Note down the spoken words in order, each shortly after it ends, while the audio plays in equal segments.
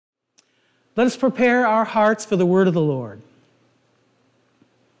Let us prepare our hearts for the word of the Lord.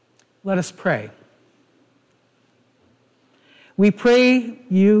 Let us pray. We pray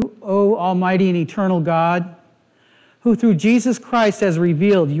you, O Almighty and eternal God, who through Jesus Christ has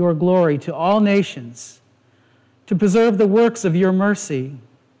revealed your glory to all nations, to preserve the works of your mercy,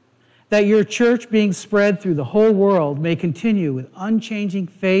 that your church being spread through the whole world may continue with unchanging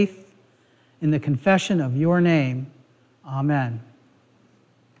faith in the confession of your name. Amen.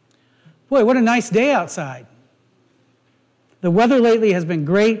 Boy, what a nice day outside. The weather lately has been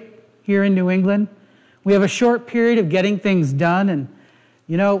great here in New England. We have a short period of getting things done, and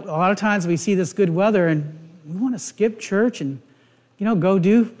a lot of times we see this good weather and we want to skip church and go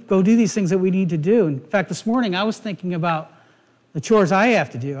do these things that we need to do. In fact, this morning I was thinking about the chores I have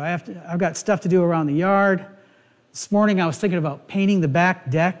to do. I've got stuff to do around the yard. This morning I was thinking about painting the back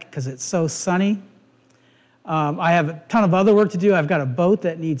deck because it's so sunny. I have a ton of other work to do. I've got a boat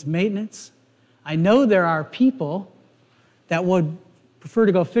that needs maintenance. I know there are people that would prefer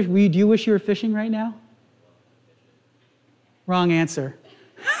to go fish. Do you wish you were fishing right now? Wrong answer.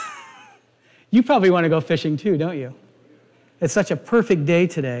 You probably want to go fishing too, don't you? It's such a perfect day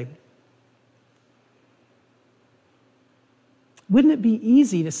today. Wouldn't it be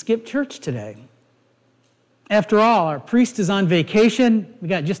easy to skip church today? After all, our priest is on vacation. We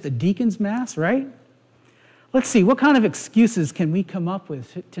got just a deacon's mass, right? Let's see, what kind of excuses can we come up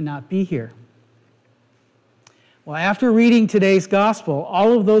with to not be here? Well, after reading today's gospel,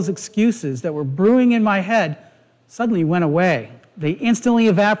 all of those excuses that were brewing in my head suddenly went away. They instantly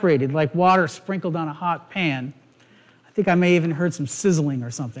evaporated like water sprinkled on a hot pan. I think I may even heard some sizzling or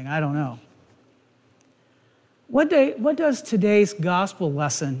something. I don't know. What does today's gospel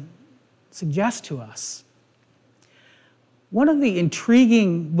lesson suggest to us? One of the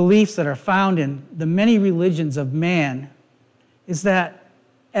intriguing beliefs that are found in the many religions of man is that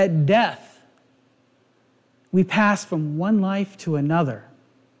at death, we pass from one life to another.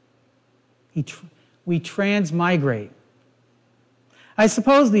 We transmigrate. I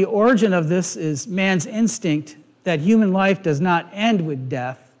suppose the origin of this is man's instinct that human life does not end with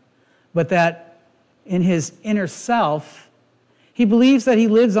death, but that in his inner self, he believes that he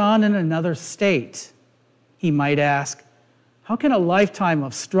lives on in another state. He might ask, how can a lifetime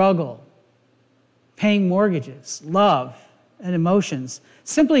of struggle, paying mortgages, love, and emotions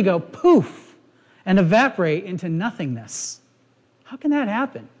simply go poof and evaporate into nothingness? How can that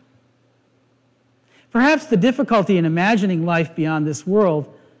happen? Perhaps the difficulty in imagining life beyond this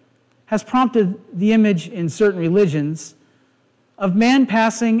world has prompted the image in certain religions of man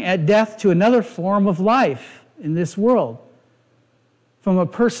passing at death to another form of life in this world, from a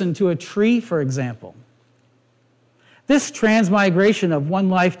person to a tree, for example. This transmigration of one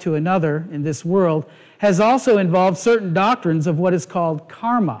life to another in this world has also involved certain doctrines of what is called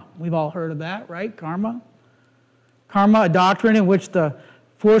karma. We've all heard of that, right? Karma, a doctrine in which the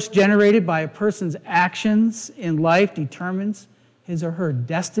force generated by a person's actions in life determines his or her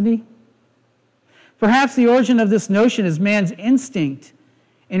destiny. Perhaps the origin of this notion is man's instinct,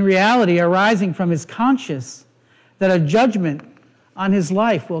 in reality arising from his conscience that a judgment on his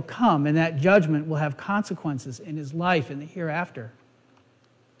life will come, and that judgment will have consequences in his life in the hereafter.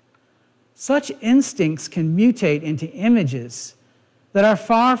 Such instincts can mutate into images that are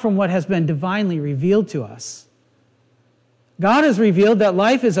far from what has been divinely revealed to us. God has revealed that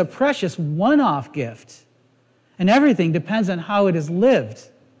life is a precious one-off gift, and everything depends on how it is lived.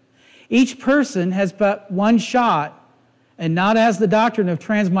 Each person has but one shot, and not as the doctrine of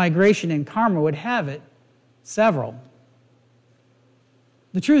transmigration and karma would have it, several.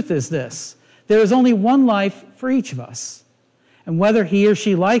 The truth is this: there is only one life for each of us, and whether he or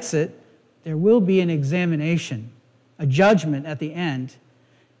she likes it, there will be an examination, a judgment at the end,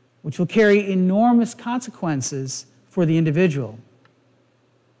 which will carry enormous consequences for the individual.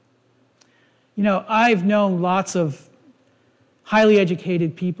 I've known lots of highly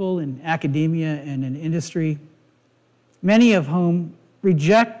educated people in academia and in industry, many of whom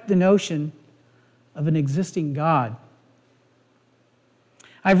reject the notion of an existing God.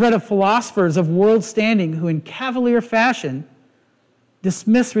 I've read of philosophers of world standing who in cavalier fashion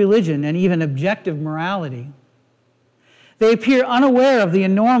dismiss religion and even objective morality. They appear unaware of the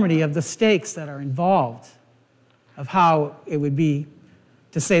enormity of the stakes that are involved, of how it would be,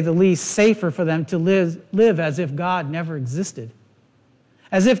 to say the least, safer for them to live as if God never existed,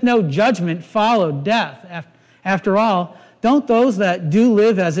 as if no judgment followed death. After all, don't those that do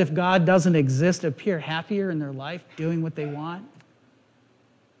live as if God doesn't exist appear happier in their life, doing what they want?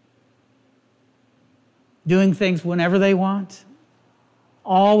 Doing things whenever they want,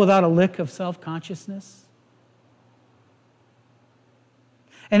 all without a lick of self-consciousness?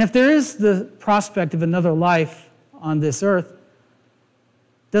 And if there is the prospect of another life on this earth,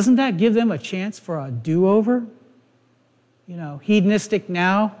 doesn't that give them a chance for a do-over? You know, hedonistic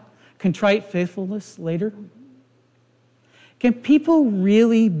now, contrite faithfulness later? Can people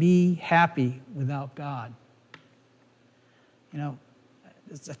really be happy without God? You know,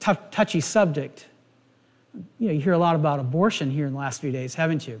 it's a touchy subject. You know, you hear a lot about abortion here in the last few days,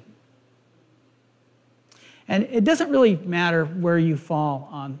 haven't you? And it doesn't really matter where you fall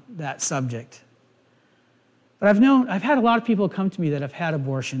on that subject. But I've had a lot of people come to me that have had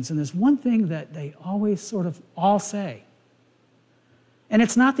abortions, and there's one thing that they always sort of all say. And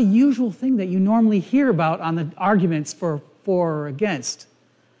it's not the usual thing that you normally hear about on the arguments for or against.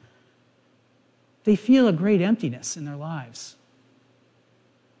 They feel a great emptiness in their lives.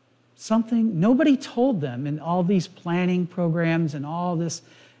 Something nobody told them in all these planning programs and all this,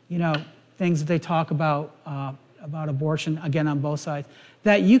 you know, things that they talk about abortion, again, on both sides,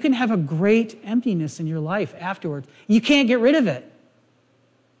 that you can have a great emptiness in your life afterwards. You can't get rid of it.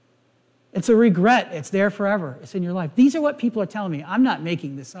 It's a regret. It's there forever. It's in your life. These are what people are telling me. I'm not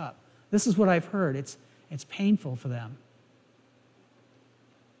making this up. This is what I've heard. It's painful for them.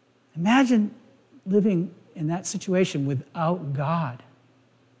 Imagine living in that situation without God.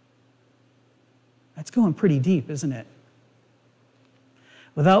 That's going pretty deep, isn't it?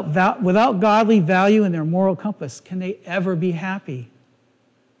 Without godly value in their moral compass, can they ever be happy?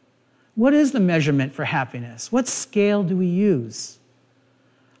 What is the measurement for happiness? What scale do we use?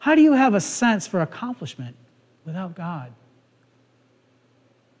 How do you have a sense for accomplishment without God?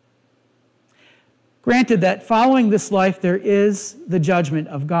 Granted that following this life there is the judgment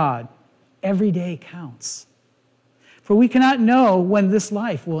of God. Every day counts. For we cannot know when this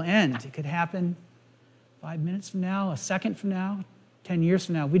life will end. It could happen 5 minutes from now, a second from now, 10 years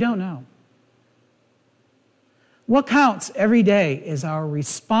from now. We don't know. What counts every day is our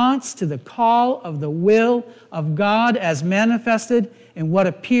response to the call of the will of God as manifested in what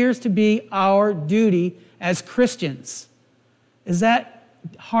appears to be our duty as Christians. Is that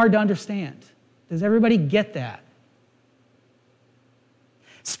hard to understand? Does everybody get that?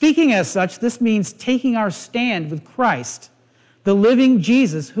 Speaking as such, this means taking our stand with Christ, the living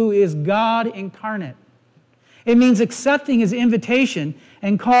Jesus who is God incarnate. It means accepting his invitation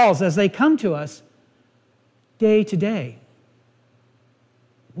and calls as they come to us day to day.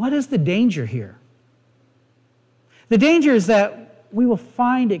 What is the danger here? The danger is that we will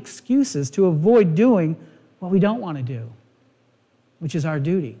find excuses to avoid doing what we don't want to do, which is our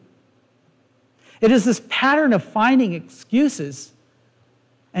duty. It is this pattern of finding excuses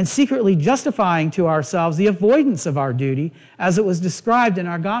and secretly justifying to ourselves the avoidance of our duty as it was described in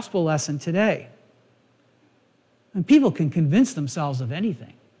our gospel lesson today. And people can convince themselves of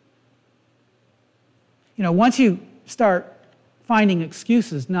anything. You know, once you start finding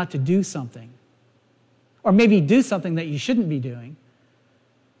excuses not to do something, or maybe do something that you shouldn't be doing,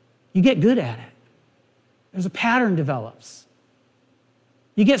 you get good at it. There's a pattern develops.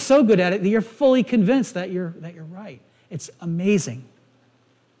 You get so good at it that you're fully convinced that you're right. It's amazing.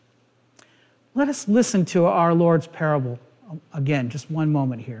 Let us listen to our Lord's parable again, just one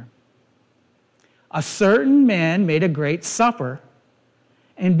moment here. A certain man made a great supper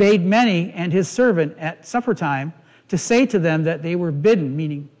and bade many and his servant at supper time to say to them that they were bidden,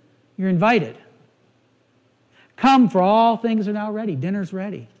 meaning you're invited. Come, for all things are now ready. Dinner's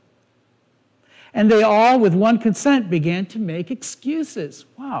ready. And they all, with one consent, began to make excuses.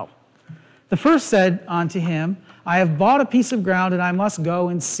 Wow. The first said unto him, I have bought a piece of ground, and I must go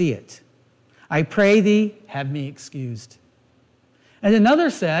and see it. I pray thee, have me excused. And another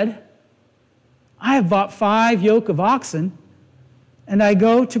said, I have bought 5 yoke of oxen, and I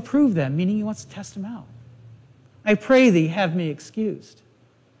go to prove them, meaning he wants to test them out. I pray thee, have me excused.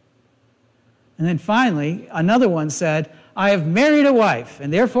 And then finally, another one said, I have married a wife,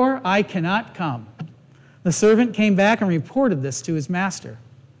 and therefore I cannot come. The servant came back and reported this to his master.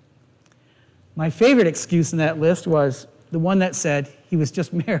 My favorite excuse in that list was the one that said he was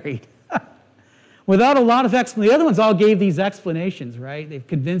just married. Without a lot of explanation. The other ones all gave these explanations, right? They've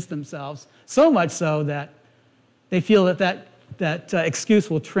convinced themselves, so much so that they feel that excuse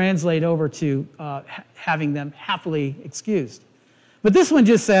will translate over to having them happily excused. But this one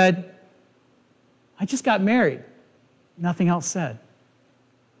just said, I just got married. Nothing else said.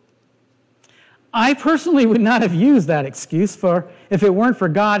 I personally would not have used that excuse, for if it weren't for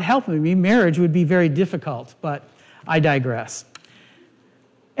God helping me, marriage would be very difficult, but I digress.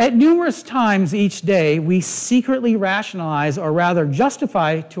 At numerous times each day, we secretly rationalize, or rather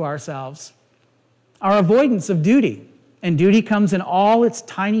justify to ourselves, our avoidance of duty. And duty comes in all its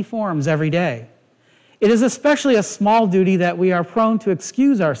tiny forms every day. It is especially a small duty that we are prone to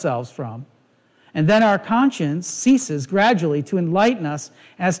excuse ourselves from, and then our conscience ceases gradually to enlighten us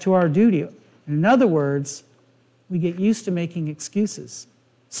as to our duty. In other words, we get used to making excuses,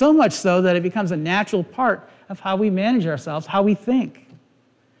 so much so that it becomes a natural part of how we manage ourselves, how we think.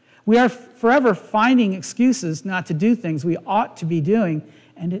 We are forever finding excuses not to do things we ought to be doing,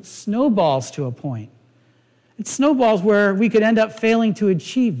 and it snowballs to a point. It snowballs where we could end up failing to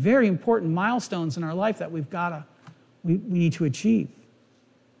achieve very important milestones in our life that we need to achieve.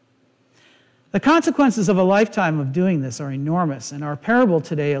 The consequences of a lifetime of doing this are enormous, and our parable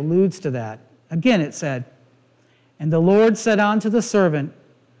today alludes to that. Again, it said, "And the Lord said unto the servant,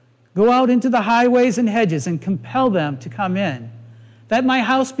 Go out into the highways and hedges and compel them to come in, that my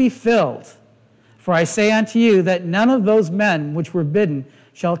house be filled. For I say unto you that none of those men which were bidden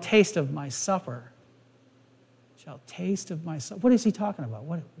shall taste of my supper." Shall taste of my supper. What is he talking about?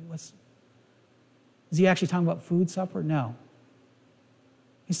 Is he actually talking about food supper? No.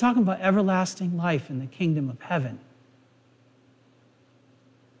 He's talking about everlasting life in the kingdom of heaven.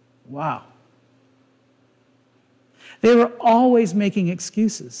 Wow. They were always making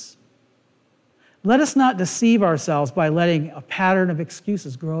excuses. Let us not deceive ourselves by letting a pattern of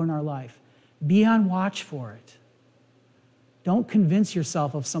excuses grow in our life. Be on watch for it. Don't convince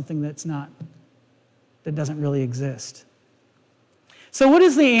yourself of something that doesn't really exist. So what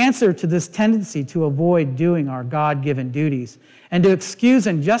is the answer to this tendency to avoid doing our God-given duties and to excuse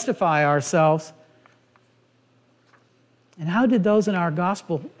and justify ourselves? And how did those in our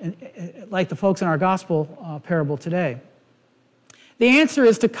gospel, like the folks in our gospel parable today? The answer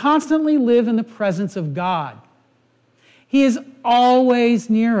is to constantly live in the presence of God. He is always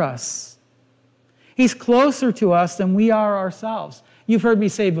near us. He's closer to us than we are ourselves. You've heard me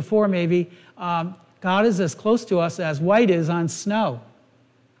say before, maybe, God is as close to us as white is on snow.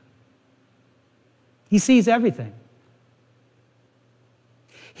 He sees everything.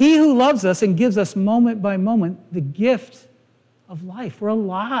 He who loves us and gives us moment by moment the gift of life. We're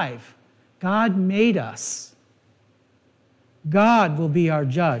alive. God made us. God will be our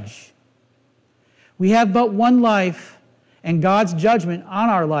judge. We have but one life, and God's judgment on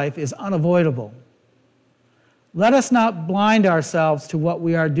our life is unavoidable. Let us not blind ourselves to what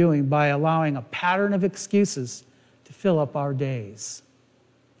we are doing by allowing a pattern of excuses to fill up our days.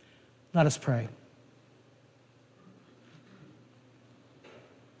 Let us pray.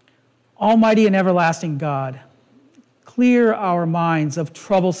 Almighty and everlasting God, clear our minds of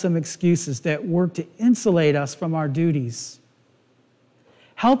troublesome excuses that work to insulate us from our duties.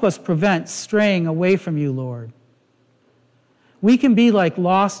 Help us prevent straying away from you, Lord. We can be like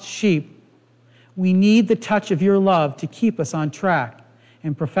lost sheep. We need the touch of your love to keep us on track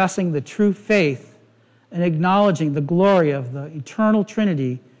in professing the true faith and acknowledging the glory of the eternal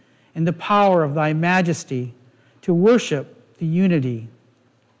Trinity and the power of thy majesty to worship the unity.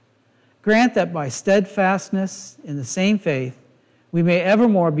 Grant that by steadfastness in the same faith, we may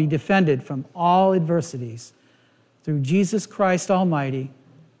evermore be defended from all adversities. Through Jesus Christ Almighty.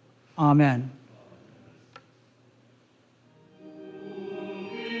 Amen.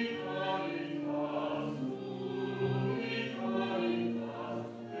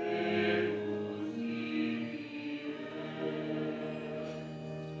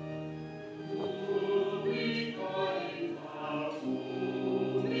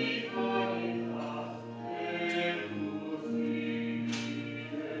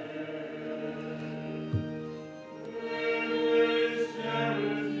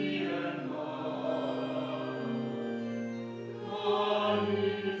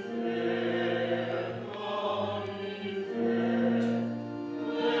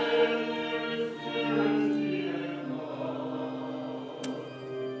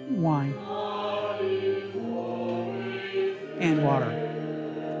 Wine and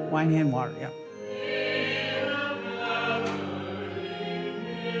water. Wine and water, yeah.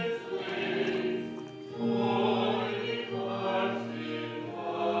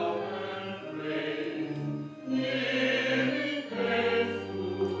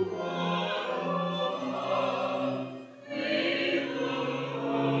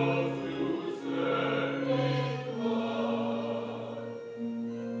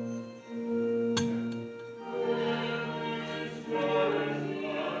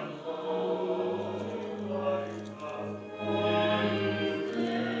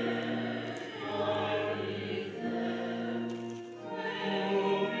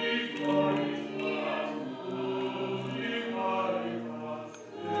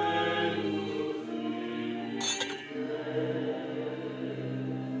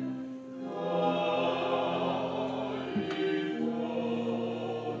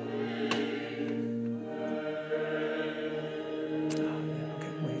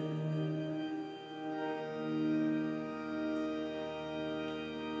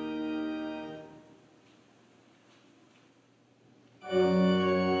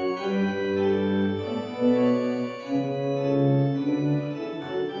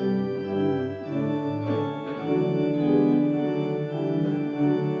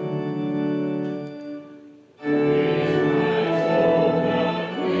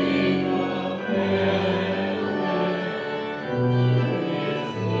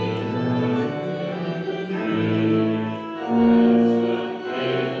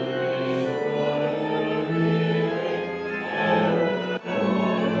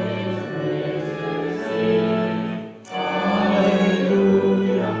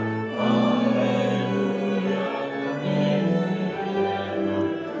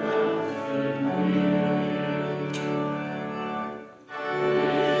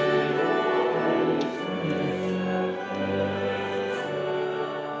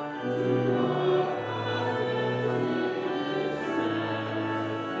 Amen.